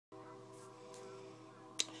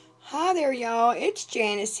Hi there, y'all. It's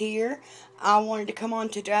Janice here. I wanted to come on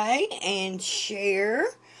today and share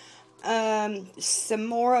some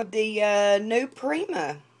more of the new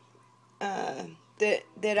Prima uh,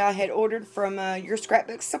 that I had ordered from your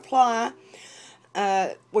Scrapbook Supply,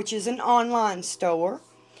 which is an online store.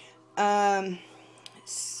 Um,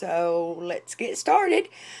 so let's get started.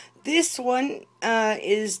 This one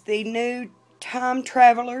is the new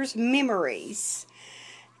Travelers Memories.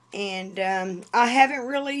 And I haven't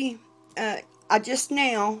really. I just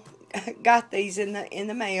now got these in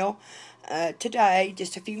the mail today,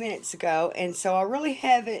 just a few minutes ago, and so I really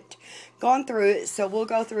haven't gone through it. So we'll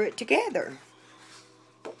go through it together.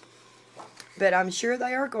 But I'm sure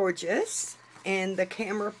they are gorgeous, and the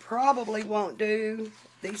camera probably won't do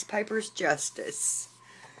these papers justice.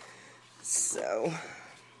 So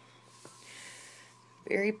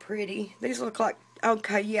very pretty. These look like.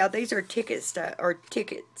 Okay, yeah, these are tickets.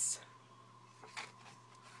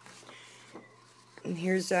 And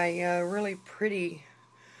here's a really pretty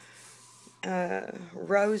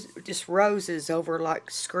just roses over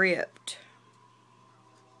like script.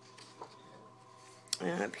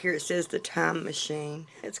 And up here it says the time machine.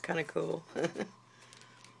 It's kind of cool.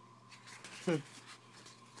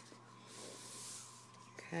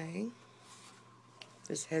 Okay.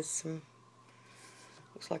 This has some,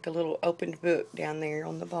 looks like a little opened book down there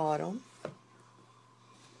on the bottom.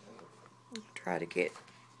 I'll try to get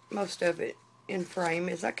most of it in frame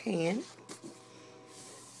as I can.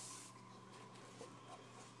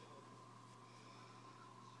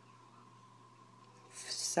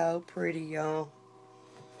 So pretty, y'all.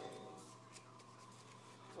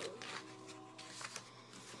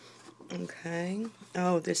 Okay.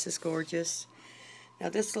 Oh, this is gorgeous. Now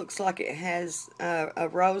this looks like it has a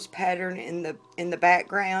rose pattern in the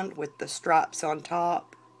background with the stripes on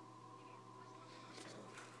top.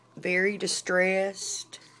 Very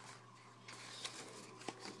distressed.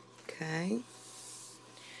 Okay. And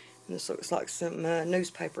this looks like some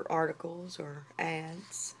newspaper articles or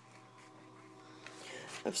ads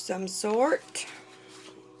of some sort.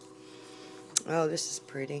 Oh, this is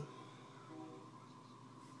pretty.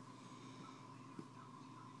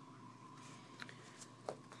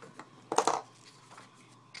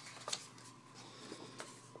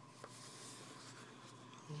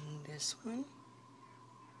 And this one.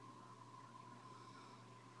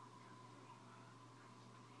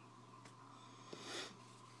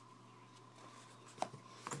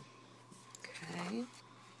 Okay.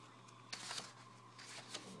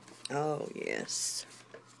 Oh, yes.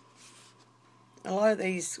 A lot of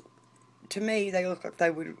these, to me, they look like they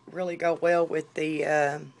would really go well with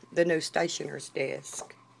the new stationer's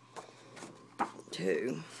desk,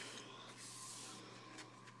 too.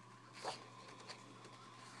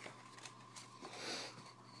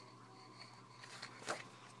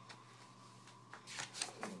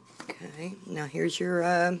 Okay, now here's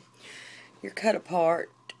your cut apart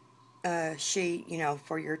sheet, you know,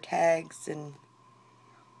 for your tags and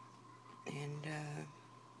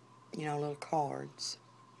you know, little cards.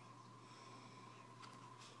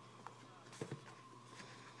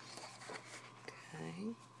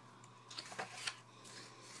 Okay.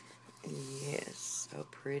 Yes, so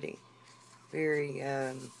pretty. Very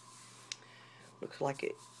looks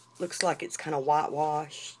like it's kind of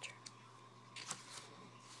whitewashed.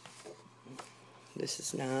 This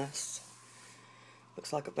is nice.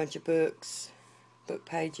 Looks like a bunch of books, book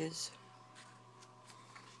pages.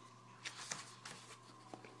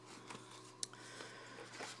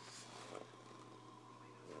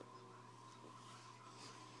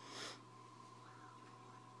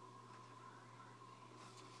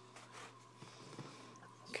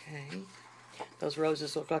 Okay. Those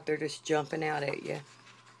roses look like they're just jumping out at you.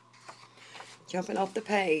 Jumping off the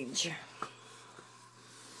page.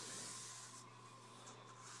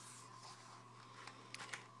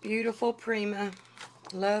 Beautiful Prima.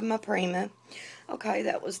 Love my Prima. Okay,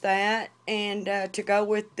 that was that. And to go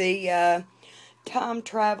with the Time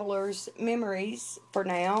Travelers Memories for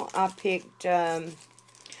now, I picked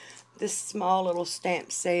this small little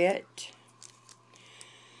stamp set.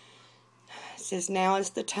 It says now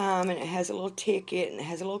is the time, and it has a little ticket, and it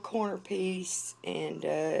has a little corner piece, and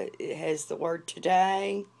it has the word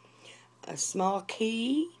today, a small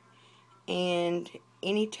key, and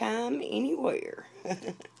anytime, anywhere.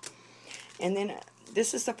 And then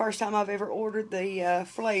this is the first time I've ever ordered the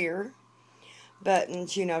flare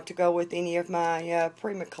buttons, you know, to go with any of my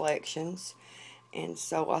Prima collections. And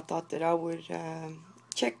so I thought that I would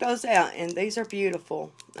check those out, and these are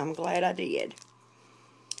beautiful. I'm glad I did.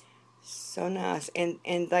 So nice. And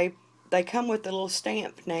they come with a little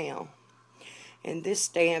stamp now. And this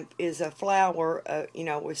stamp is a flower, you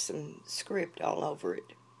know, with some script all over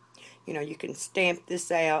it. You know, you can stamp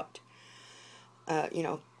this out, you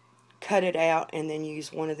know, cut it out, and then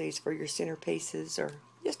use one of these for your centerpieces, or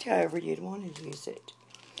just however you'd want to use it.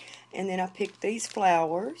 And then I picked these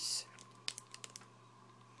flowers.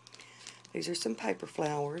 These are some paper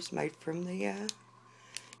flowers made from the,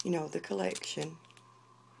 you know, the collection.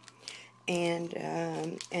 And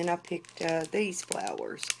I picked these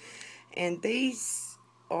flowers. And these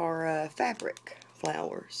are fabric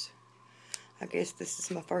flowers. I guess this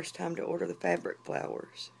is my first time to order the fabric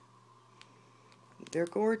flowers. They're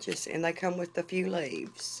gorgeous, and they come with a few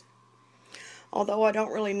leaves. Although I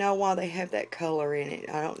don't really know why they have that color in it.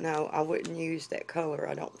 I don't know. I wouldn't use that color,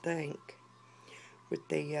 I don't think, with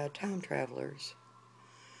the time travelers.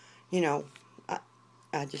 You know, I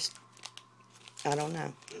don't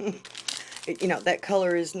know. You know, that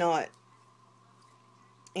color is not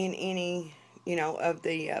in any, you know, of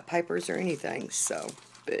the papers or anything. So,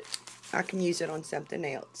 but I can use it on something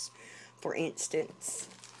else. For instance,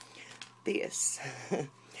 this.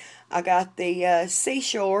 I got the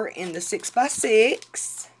Seashore in the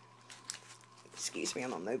 6x6. Excuse me,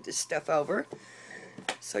 I'm going to move this stuff over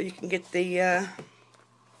so you can get the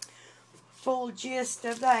full gist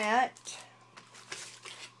of that.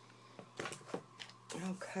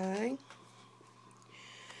 Okay.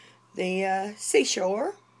 The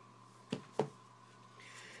Seashore.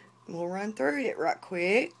 We'll run through it right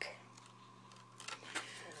quick.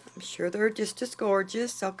 I'm sure they're just as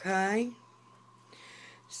gorgeous. Okay.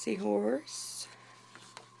 Seahorse.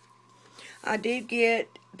 I did get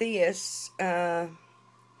this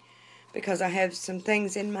because I have some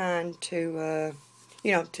things in mind to,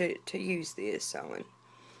 you know, to use this on.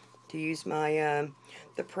 To use my,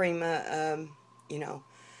 the Prima, you know,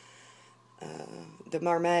 the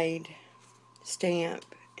mermaid stamp.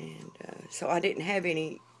 And so I didn't have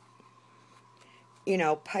any, you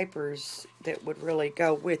know, papers that would really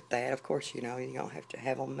go with that. Of course, you know, you don't have to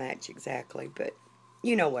have them match exactly, but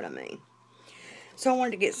you know what I mean. So I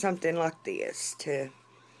wanted to get something like this to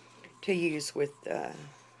use with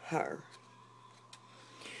her.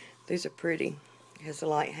 These are pretty. It has a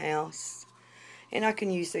lighthouse. And I can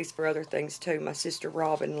use these for other things too. My sister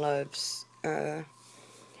Robin loves, you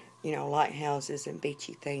know, lighthouses and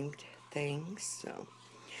beachy themed things. So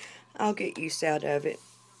I'll get use out of it.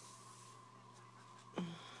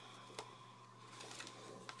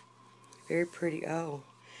 Very pretty. Oh.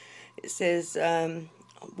 It says,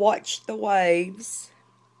 watch the waves,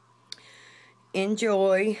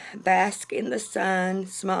 enjoy, bask in the sun,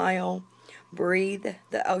 smile, breathe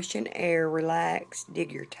the ocean air, relax,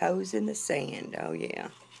 dig your toes in the sand. Oh, yeah.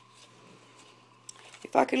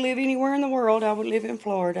 If I could live anywhere in the world, I would live in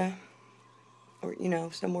Florida. Or, you know,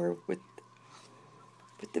 somewhere with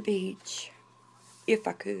the beach. If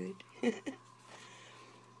I could.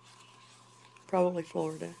 Probably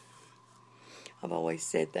Florida. I've always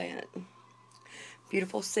said that.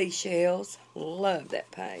 Beautiful seashells. Love that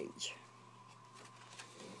page.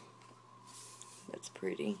 That's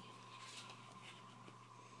pretty.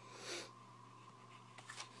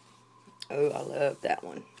 Oh, I love that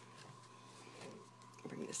one.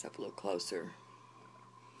 Bring this up a little closer.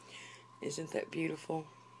 Isn't that beautiful?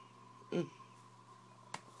 Mm.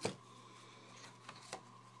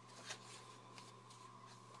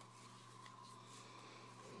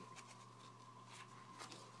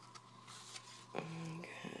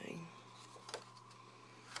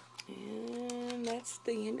 That's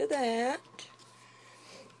the end of that.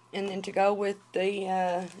 And then to go with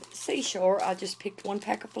the Seashore, I just picked one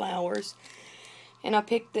pack of flowers, and I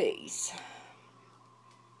picked these.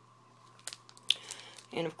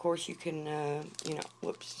 And of course you can, you know,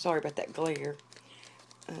 whoops, sorry about that glare.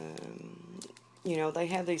 You know, they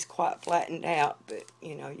have these quite flattened out, but,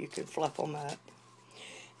 you know, you can fluff them up.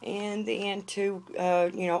 And then to,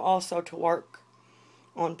 you know, also to work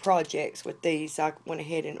on projects with these, I went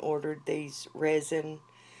ahead and ordered these resin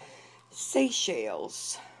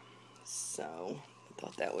seashells. So, I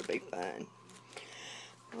thought that would be fun.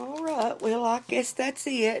 Alright, well, I guess that's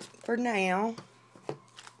it for now.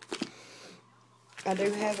 I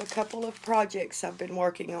do have a couple of projects I've been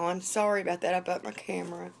working on. Sorry about that, I bumped my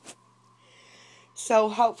camera. So,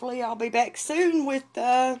 hopefully I'll be back soon with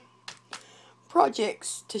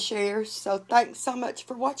projects to share. So, thanks so much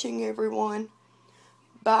for watching, everyone.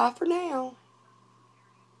 Bye for now.